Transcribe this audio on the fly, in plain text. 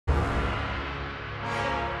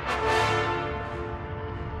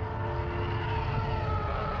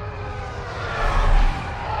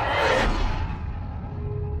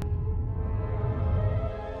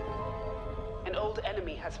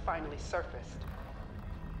has finally surfaced.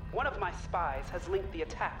 One of my spies has linked the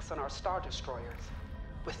attacks on our Star Destroyers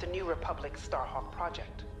with the New Republic Starhawk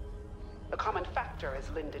project. The common factor is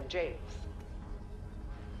Lyndon Javes.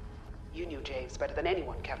 You knew Javes better than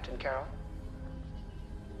anyone, Captain Carroll.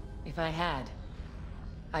 If I had,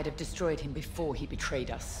 I'd have destroyed him before he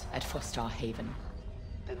betrayed us at Fostar Haven.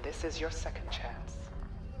 Then this is your second chance.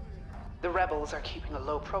 The rebels are keeping a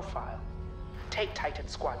low profile. Take Titan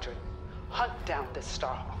Squadron, hunt down this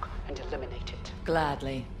Starhawk, and eliminate it.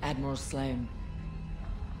 Gladly, Admiral Sloane.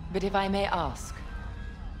 But if I may ask,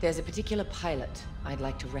 there's a particular pilot I'd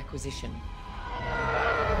like to requisition.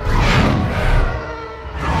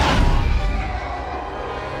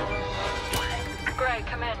 Gray,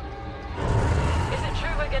 come in. Is it true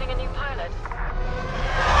we're getting a new pilot?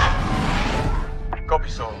 Copy,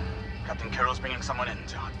 Sol. Captain Carroll's bringing someone in,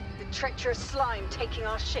 John. The treacherous slime taking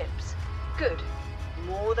our ships. Good.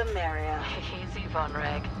 More the merrier. Easy, Von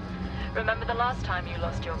Reg. Remember the last time you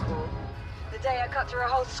lost your cool? The day I cut through a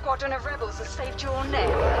whole squadron of rebels and saved your neck.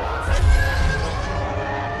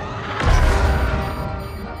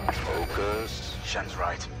 Focus. Shen's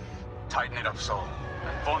right. Tighten it up, Sol.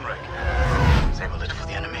 And Von Reg, save a little for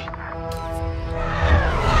the enemy.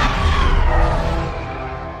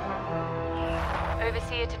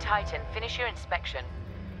 Overseer to Titan, finish your inspection.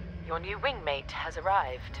 Your new wingmate has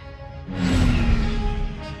arrived.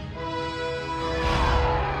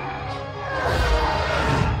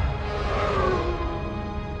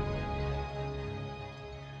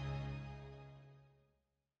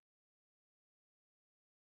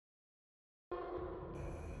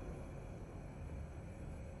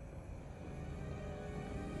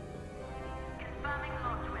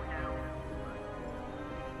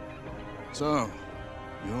 So,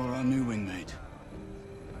 you're our new wingmate.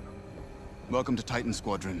 Welcome to Titan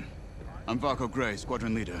Squadron. I'm Varco Gray,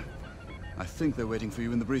 Squadron Leader. I think they're waiting for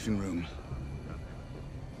you in the briefing room.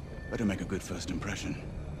 Better make a good first impression.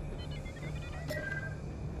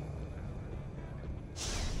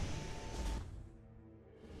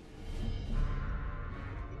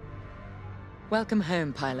 Welcome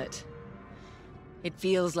home, pilot. It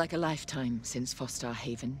feels like a lifetime since Fostar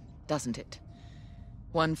Haven, doesn't it?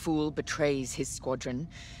 One fool betrays his squadron,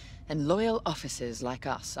 and loyal officers like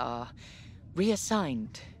us are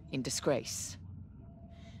reassigned in disgrace.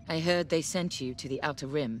 I heard they sent you to the Outer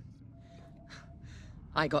Rim.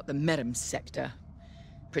 I got the Merim sector,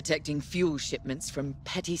 protecting fuel shipments from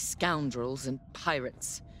petty scoundrels and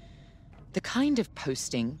pirates. The kind of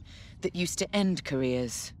posting that used to end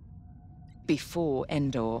careers. Before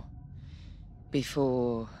Endor.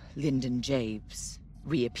 Before Lyndon Javes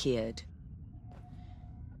reappeared.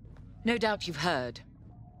 No doubt you've heard.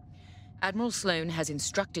 Admiral Sloane has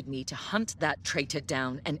instructed me to hunt that traitor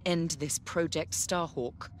down and end this Project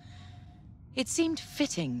Starhawk. It seemed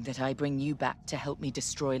fitting that I bring you back to help me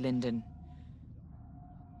destroy Lyndon.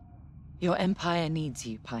 Your Empire needs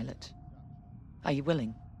you, pilot. Are you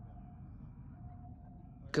willing?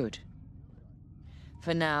 Good.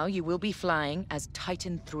 For now, you will be flying as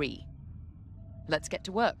Titan 3. Let's get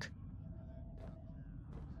to work.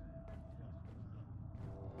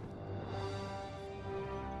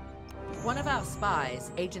 One of our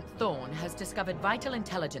spies, Agent Thorne, has discovered vital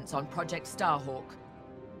intelligence on Project Starhawk.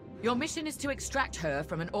 Your mission is to extract her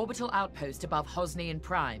from an orbital outpost above Hosnian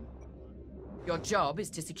Prime. Your job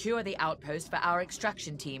is to secure the outpost for our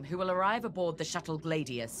extraction team, who will arrive aboard the shuttle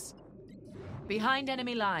Gladius. Behind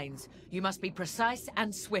enemy lines, you must be precise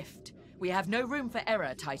and swift. We have no room for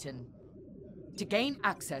error, Titan. To gain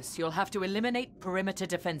access, you'll have to eliminate perimeter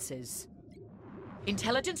defenses.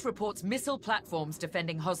 Intelligence reports missile platforms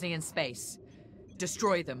defending Hosnian space.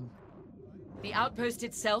 Destroy them. The outpost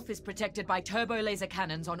itself is protected by turbo laser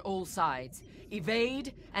cannons on all sides.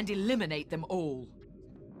 Evade and eliminate them all.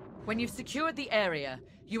 When you've secured the area,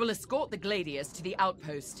 you will escort the Gladius to the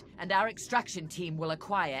outpost, and our extraction team will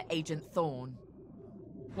acquire Agent Thorne.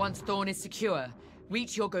 Once Thorne is secure,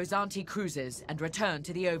 reach your Gozanti cruisers and return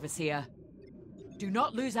to the Overseer. Do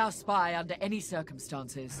not lose our spy under any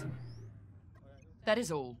circumstances. That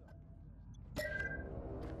is all.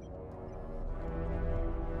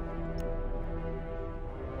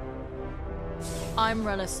 I'm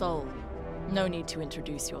Rella Sol. No need to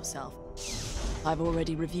introduce yourself. I've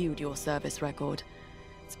already reviewed your service record.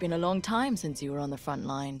 It's been a long time since you were on the front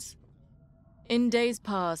lines. In days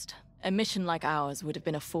past, a mission like ours would have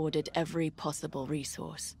been afforded every possible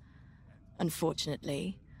resource.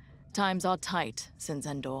 Unfortunately, times are tight since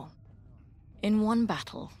Endor. In one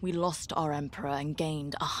battle, we lost our Emperor and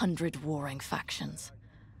gained 100 warring factions.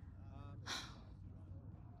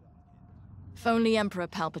 If only Emperor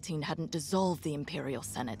Palpatine hadn't dissolved the Imperial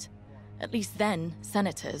Senate At least then,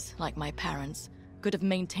 senators, like my parents, could have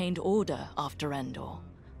maintained order after Endor.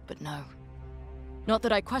 But no. Not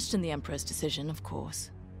that I question the Emperor's decision, of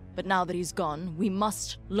course. But now that he's gone, we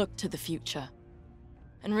must look to the future.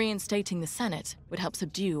 And reinstating the Senate would help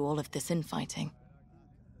subdue all of this infighting.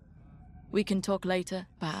 We can talk later,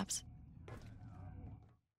 perhaps?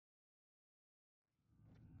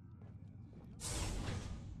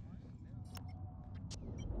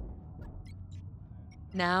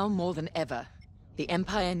 Now more than ever, the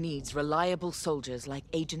Empire needs reliable soldiers like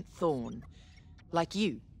Agent Thorne. Like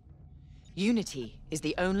you. Unity is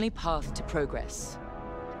the only path to progress.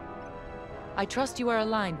 I trust you are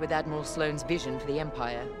aligned with Admiral Sloane's vision for the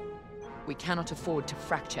Empire. We cannot afford to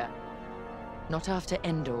fracture. Not after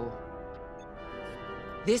Endor.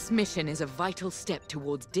 This mission is a vital step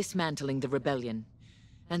towards dismantling the rebellion.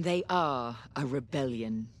 And they are a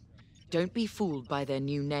rebellion. Don't be fooled by their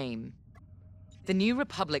new name. The New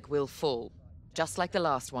Republic will fall, just like the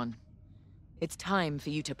last one. It's time for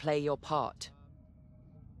you to play your part.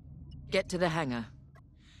 Get to the hangar.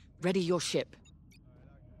 Ready your ship.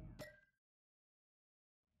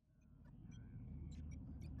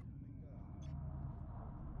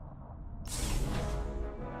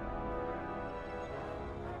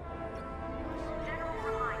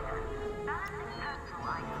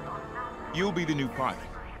 You'll be the new pilot.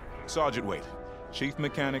 Sergeant Wade, chief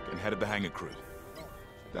mechanic and head of the hangar crew.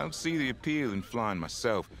 Don't see the appeal in flying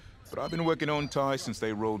myself, but I've been working on TIE since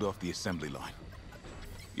they rolled off the assembly line.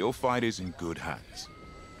 Your fight is in good hands.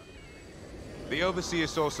 The Overseer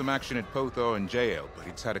saw some action at Pothar and JL, but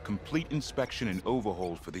it's had a complete inspection and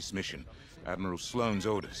overhaul for this mission, Admiral Sloane's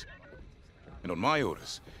orders. And on my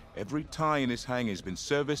orders, every TIE in this hangar has been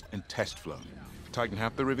serviced and test flown. Tighten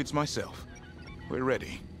half the rivets myself. We're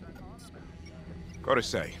ready. Gotta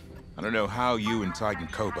say, I don't know how you and Titan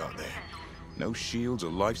cope out there. No shields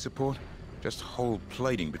or life support, just hull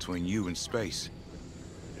plating between you and space.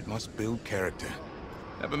 It must build character.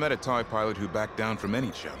 Never met a TIE pilot who backed down from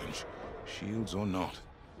any challenge, shields or not.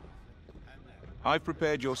 I've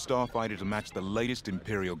prepared your starfighter to match the latest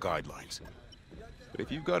Imperial guidelines. But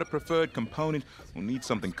if you've got a preferred component or need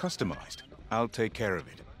something customized, I'll take care of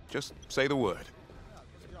it. Just say the word.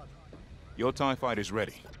 Your TIE fighter's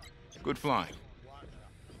ready. Good flying.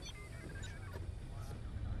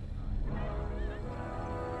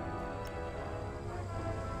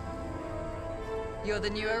 You're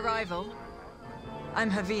the new arrival?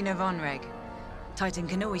 I'm Havina Vonreg. Titan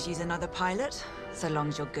can always use another pilot, so long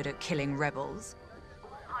as you're good at killing rebels.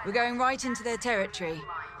 We're going right into their territory,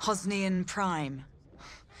 Hosnian Prime.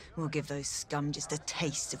 We'll give those scum just a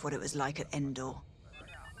taste of what it was like at Endor.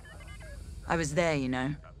 I was there, you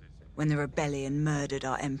know, when the rebellion murdered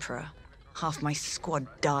our Emperor. Half my squad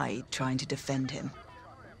died trying to defend him.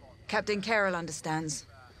 Captain Carroll understands.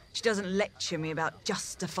 She doesn't lecture me about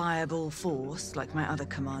justifiable force like my other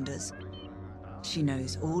commanders. She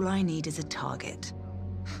knows all I need is a target.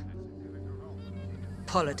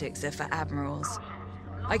 Politics are for admirals.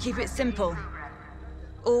 I keep it simple.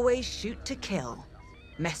 Always shoot to kill.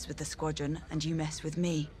 Mess with the squadron and you mess with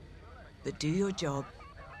me. But do your job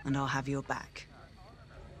and I'll have your back.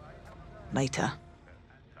 Later.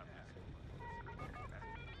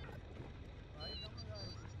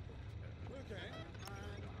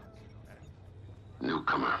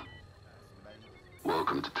 Newcomer.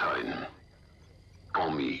 Welcome to Titan.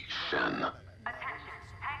 Call me Shen.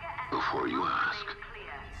 Before you ask,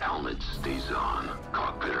 helmet stays on,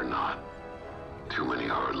 cockpit or not. Too many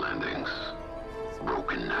hard landings.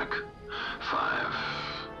 Broken neck. 5,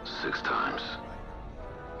 6 times.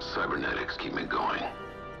 Cybernetics keep me going.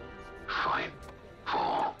 Fight.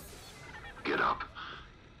 Fall. Get up.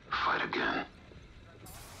 Fight again.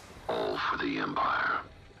 All for the Empire.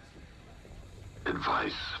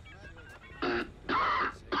 Advice.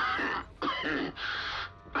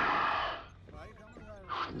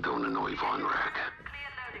 Don't annoy Von Rack.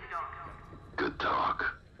 Good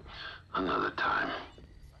talk. Another time.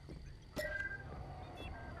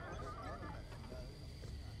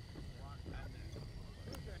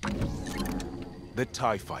 The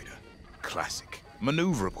TIE Fighter. Classic.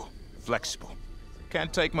 Maneuverable. Flexible.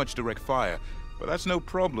 Can't take much direct fire, but that's no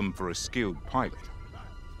problem for a skilled pilot.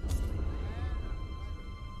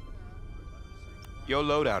 Your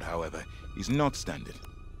loadout, however, is not standard.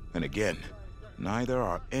 And again, neither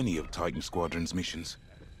are any of Titan Squadron's missions.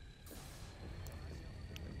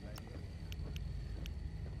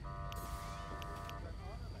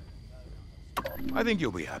 I think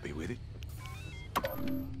you'll be happy with it.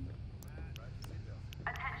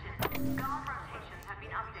 Attention, guard rotations have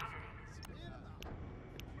been updated.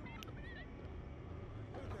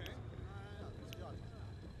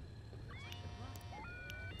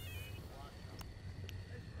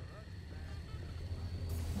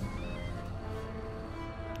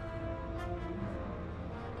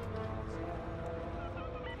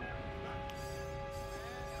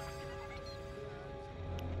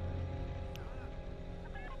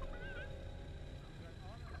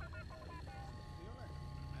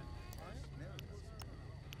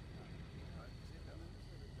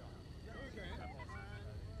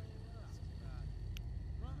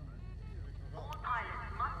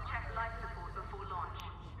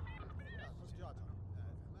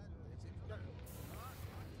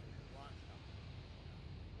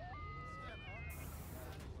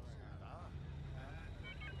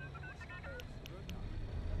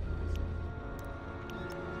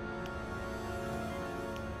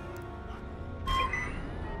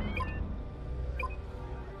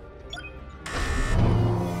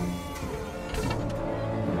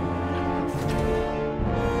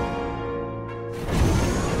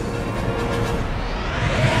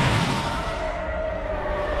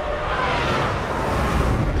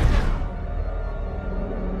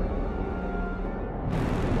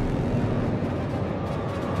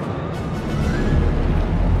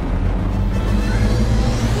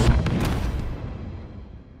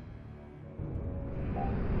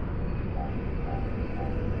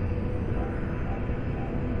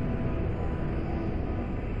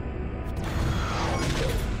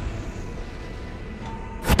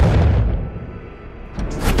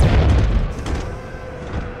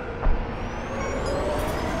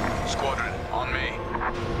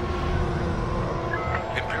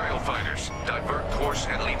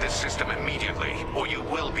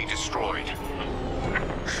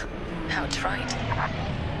 point, right?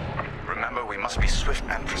 Remember, we must be swift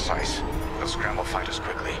and precise. They'll scramble fighters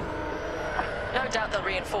quickly. No doubt they'll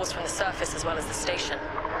reinforce from the surface as well as the station.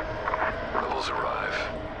 Rebels arrive.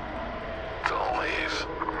 Don't leave.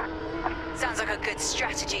 Sounds like a good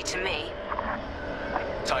strategy to me.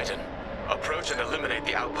 Titan, approach and eliminate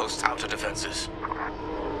the outpost's outer defenses.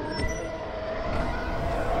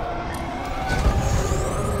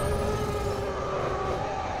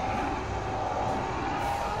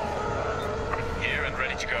 Here and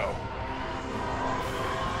ready to go.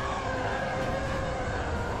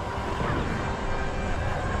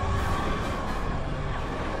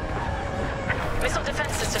 Missile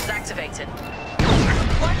defense systems activated.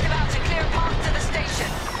 Wipe them out to clear a path to the station.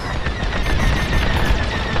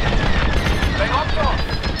 They locked on!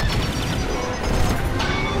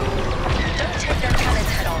 Don't take their cannons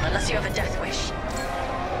head on unless you have a death wish.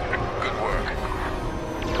 Good work.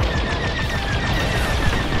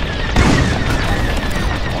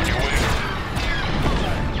 On your way.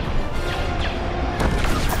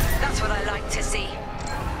 That's what I like to see.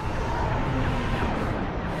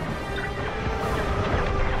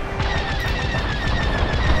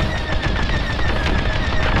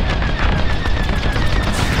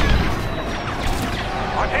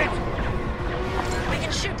 I'm hit! We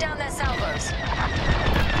can shoot down their salvos. The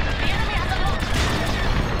enemy has a lock.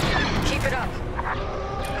 Keep it up.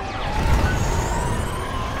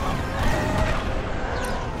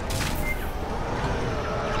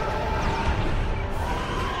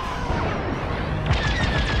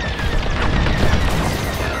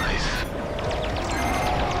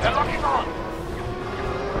 They're locking on!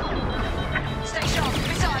 Stay sharp.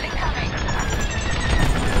 Missile incoming.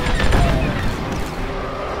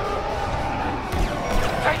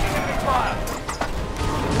 Taking enemy fire!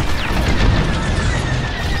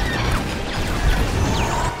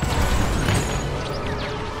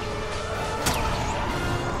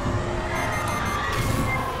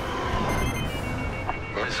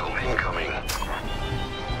 Missile incoming.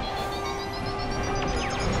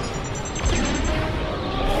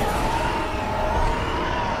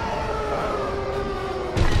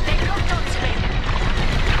 They've locked onto me.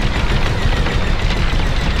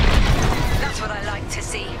 That's what I like to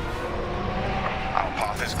see. Our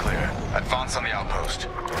path is clear. Advance on the outpost.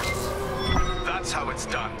 That's how it's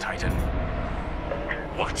done, Titan.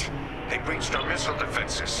 What? They breached our missile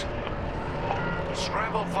defenses.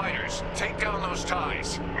 Scramble fighters, take down those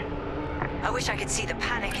ties. I wish I could see the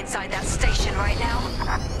panic inside that station right now.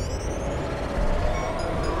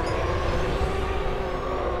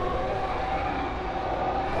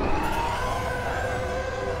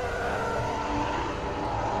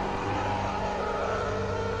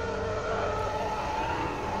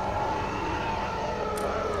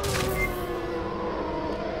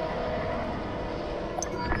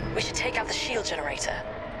 We should take out the shield generator.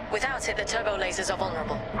 Without it, the turbo lasers are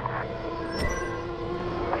vulnerable.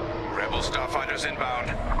 Rebel starfighters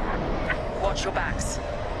inbound. Watch your backs.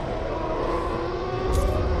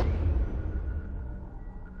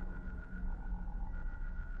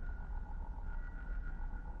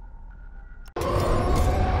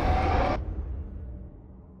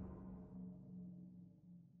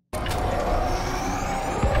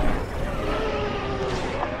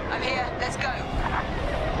 I'm here. Let's go.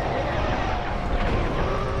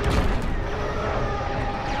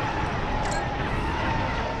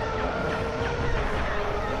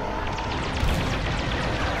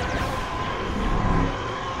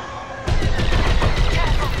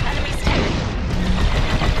 Careful, enemy's taken.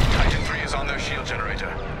 Titan 3 is on their shield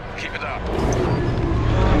generator. Keep it up.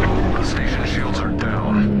 The station shields are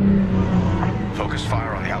down. Focus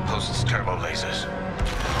fire on the outpost's turbo lasers.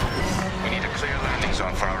 We need a clear landing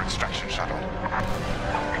zone for our extraction shuttle.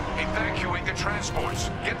 Evacuate the transports.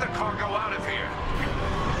 Get the cargo out of here.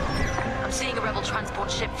 I'm seeing a rebel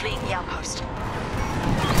transport ship fleeing the outpost.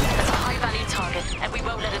 It's a high-value target, and we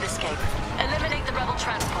won't let it escape. Eliminate the rebel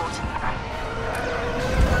transport.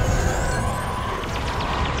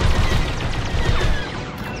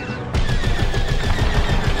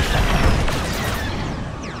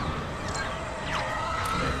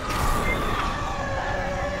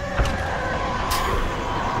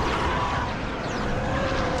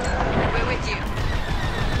 We're with you.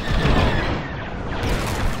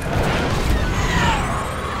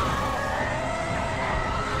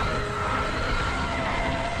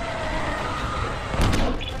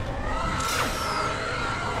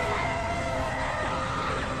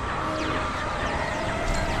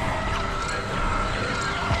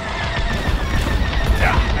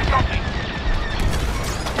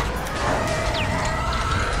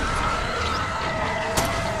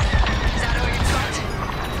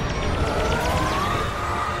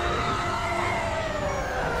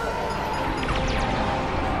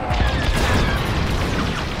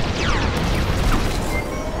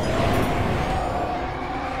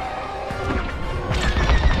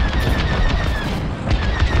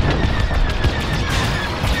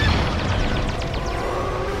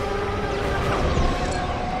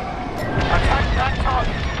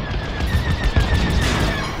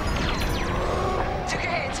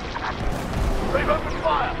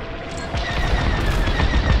 fire!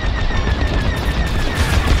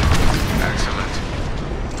 Excellent.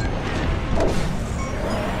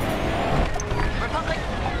 Republic,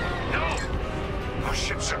 No! Our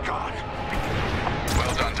ships are gone.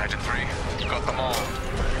 Well done, Titan 3. Got them all.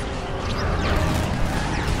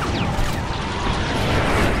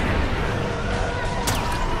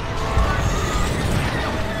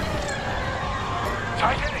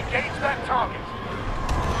 Titan, engage that target.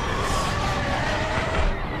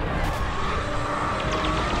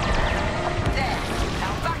 There.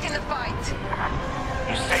 Now back in the fight.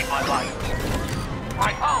 You saved my life.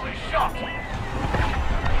 My hull is shot.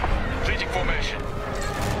 Completing formation.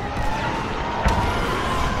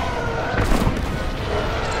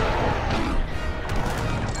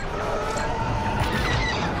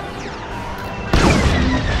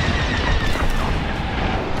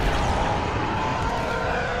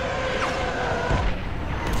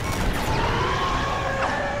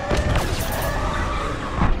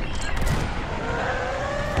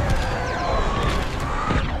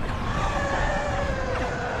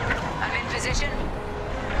 I'm in position.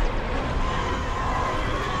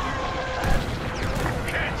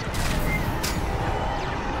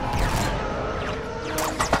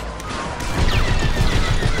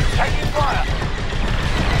 Taking fire.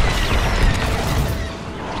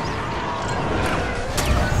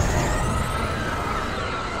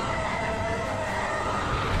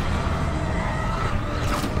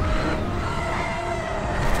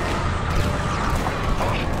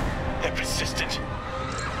 They're persistent.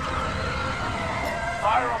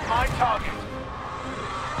 Fire on my target.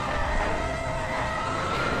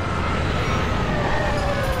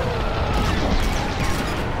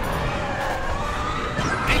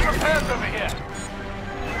 Need repairs over here.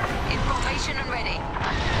 In formation and ready.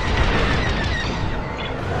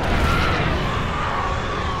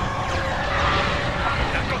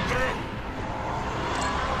 That got through.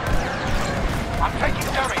 I'm taking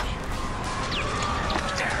damage.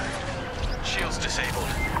 Damn. Shields disabled.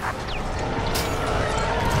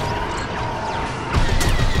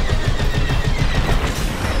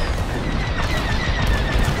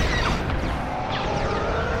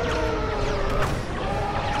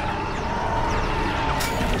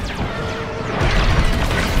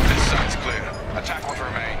 This side's clear. Attack what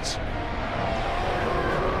remains.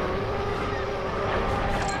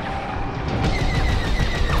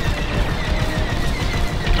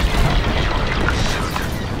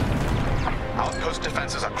 Outpost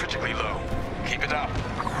defenses are critically low. Keep it up.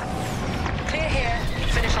 clear here.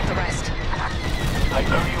 Finish off the rest. I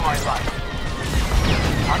owe you my life.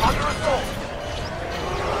 I'm under assault.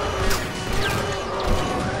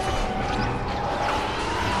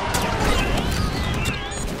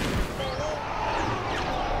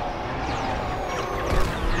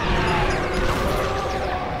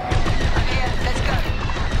 I'm here. Let's go.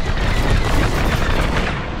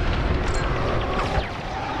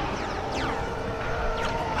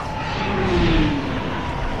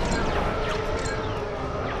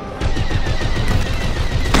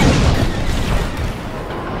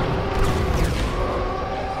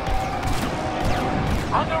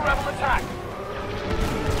 Under rebel attack.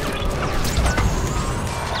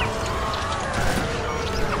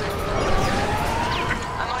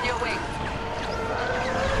 I'm on your wing.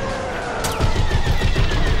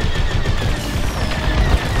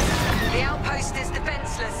 The outpost is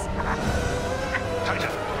defenseless.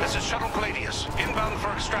 Titan, this is Shuttle Gladius, inbound for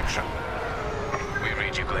extraction. We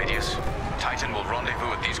read you, Gladius. Titan will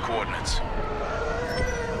rendezvous at these coordinates.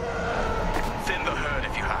 Thin the herd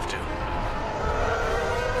if you have to.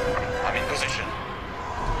 I'm in position.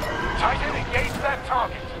 Titan, engage that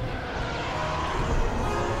target.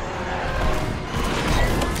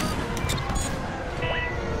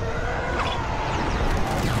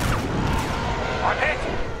 I'm hit.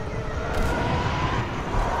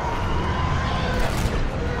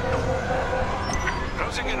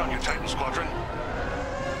 Closing in on you, Titan Squadron.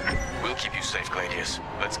 We'll keep you safe, Gladius.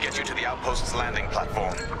 Let's get you to the outpost's landing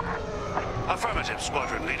platform. Affirmative,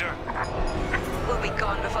 Squadron Leader. We'll be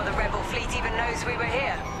gone before the rebel fleet even knows we were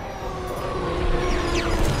here.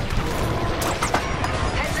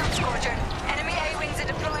 Heads up, Squadron. Enemy A-wings are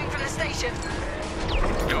deploying from the station.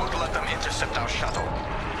 Don't let them intercept our shuttle.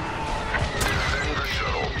 Send the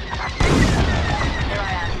shuttle. Here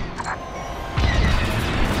I am.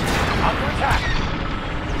 Under attack.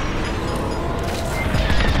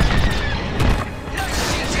 Nice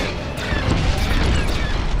shooting!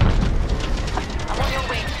 I'm on your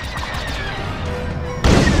wing.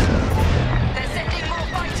 They're sending more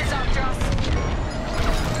fighters after us.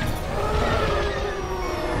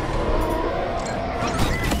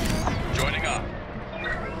 Joining up.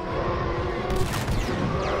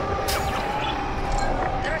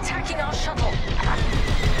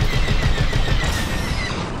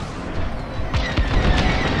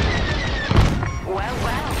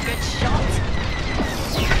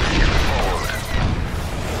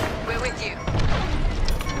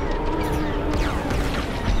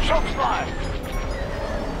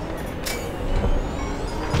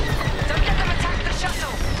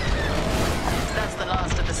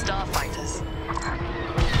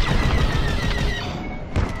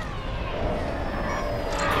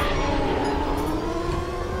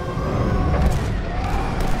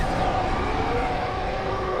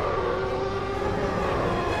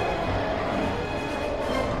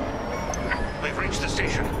 They've reached the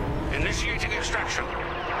station. Initiating extraction.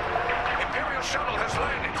 Imperial shuttle has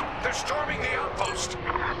landed. They're storming the outpost.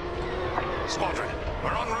 Squadron,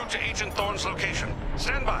 we're en route to Agent Thorne's location.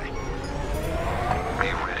 Stand by.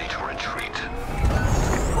 Be ready to retreat.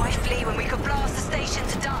 Why flee when we could blast the station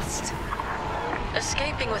to dust?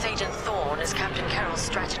 Escaping with Agent Thorne is Captain Carroll's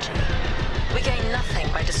strategy. We gain nothing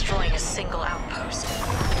by destroying a single outpost.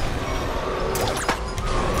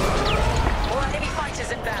 More enemy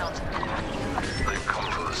fighters inbound. They've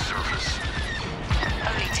come for the surface.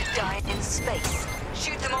 Only to die in space.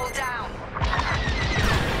 Shoot them all down.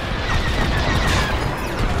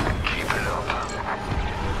 Keep it up.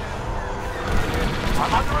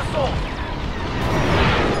 I'm under assault.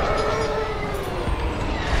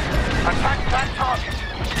 Attack that target.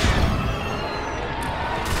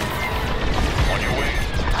 On your way.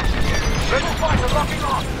 Rebel fighter locking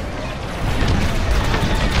on.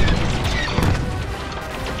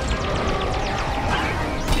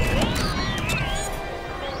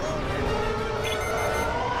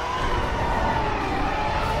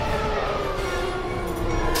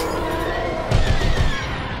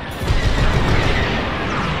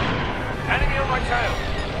 Enemy on my tail.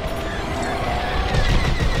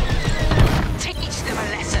 Teach them a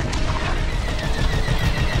lesson.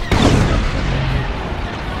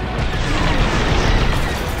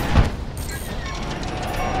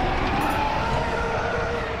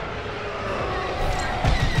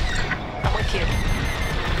 I'm with you.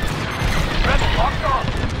 Rebel locked on.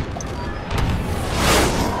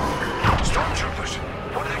 Stormtroopers,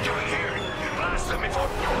 what are they doing here? Blast them before...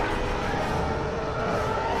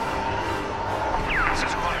 This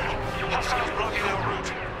is quiet. Hostiles blocking our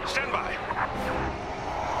route. Stand by.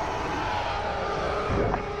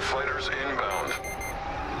 Fighters inbound.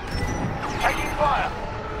 Taking fire.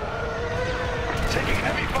 Taking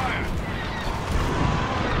heavy fire.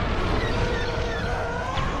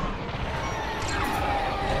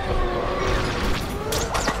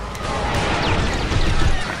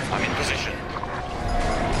 I'm in position.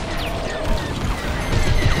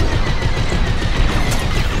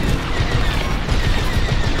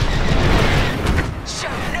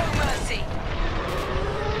 Show no mercy.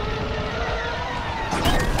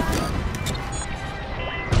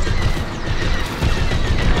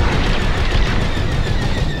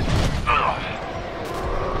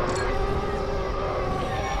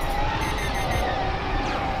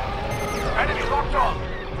 Enemy locked on.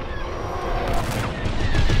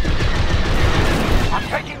 I'm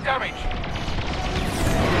taking damage.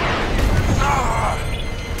 Ah!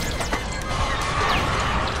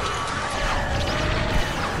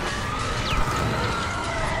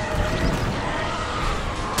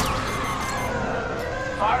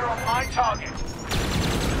 Fire on my target.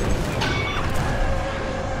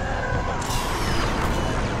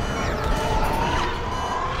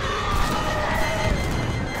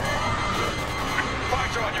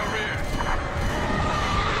 Fighter on your rear.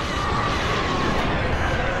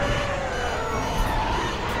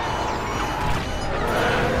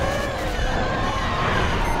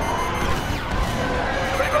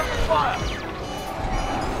 Bring up the fire.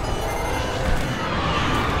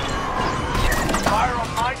 Fire on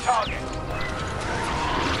my target.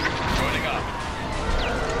 Joining up.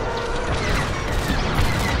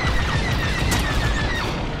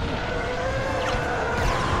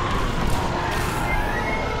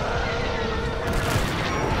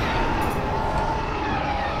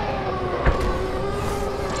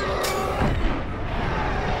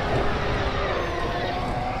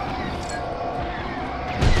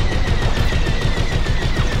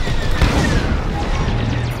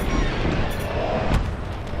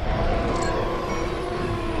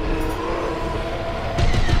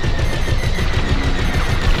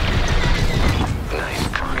 Nice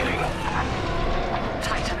targeting.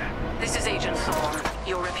 Titan, this is Agent Thorne.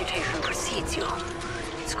 Your reputation precedes you.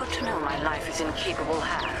 It's good to know my life is in capable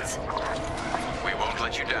hands. We won't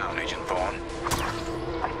let you down, Agent Thorne.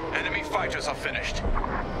 Enemy fighters are finished.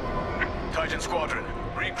 Titan Squadron,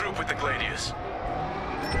 regroup with the Gladius.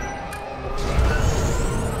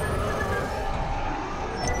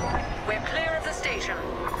 We're clear of the station.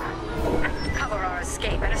 Cover our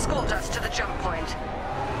escape and escort us to the jump point.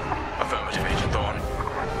 Affirmative, Agent Thorne.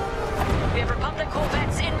 We have Republic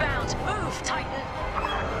corvettes inbound. Move, Titan.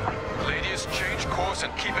 Gladius, change course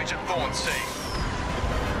and keep Agent Thorne safe.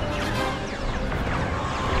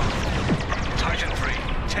 Titan 3,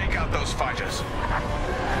 take out those fighters.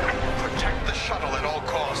 Protect the shuttle at all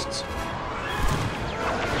costs.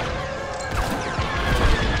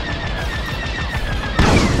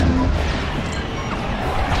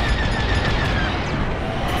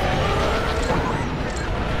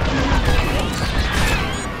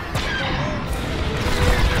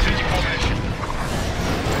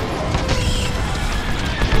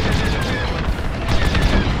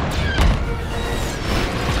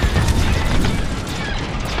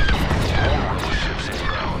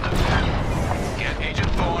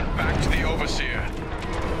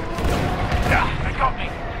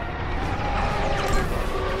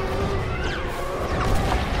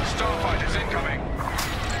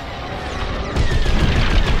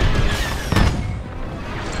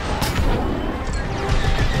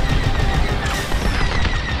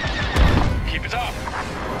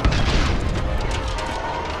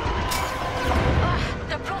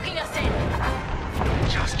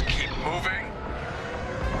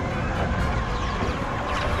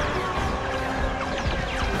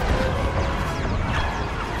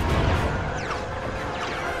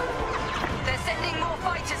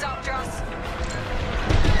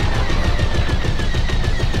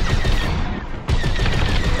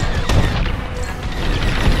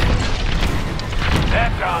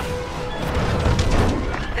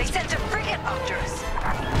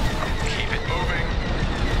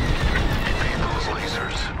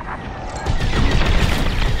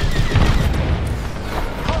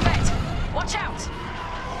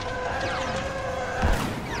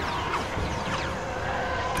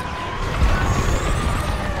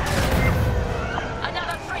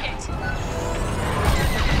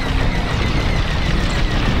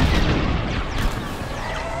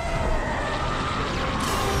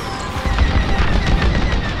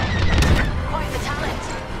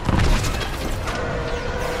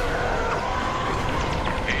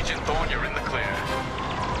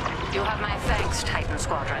 You have my thanks, Titan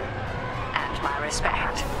Squadron. And my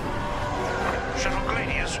respect. Shuttle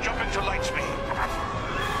Gladius, jumping to light speed.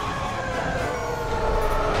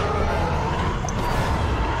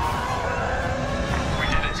 We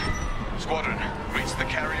did it. Squadron, reach the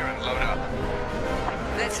carrier and load up.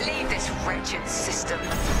 Let's leave this wretched system.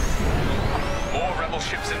 More rebel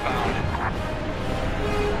ships inbound.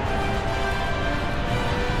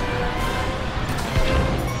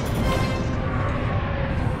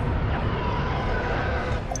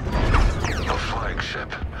 The flagship.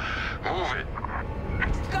 Move it.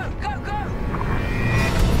 Go, go, go!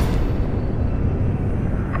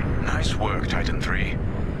 Nice work, Titan 3.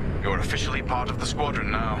 You're officially part of the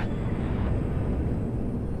Squadron now.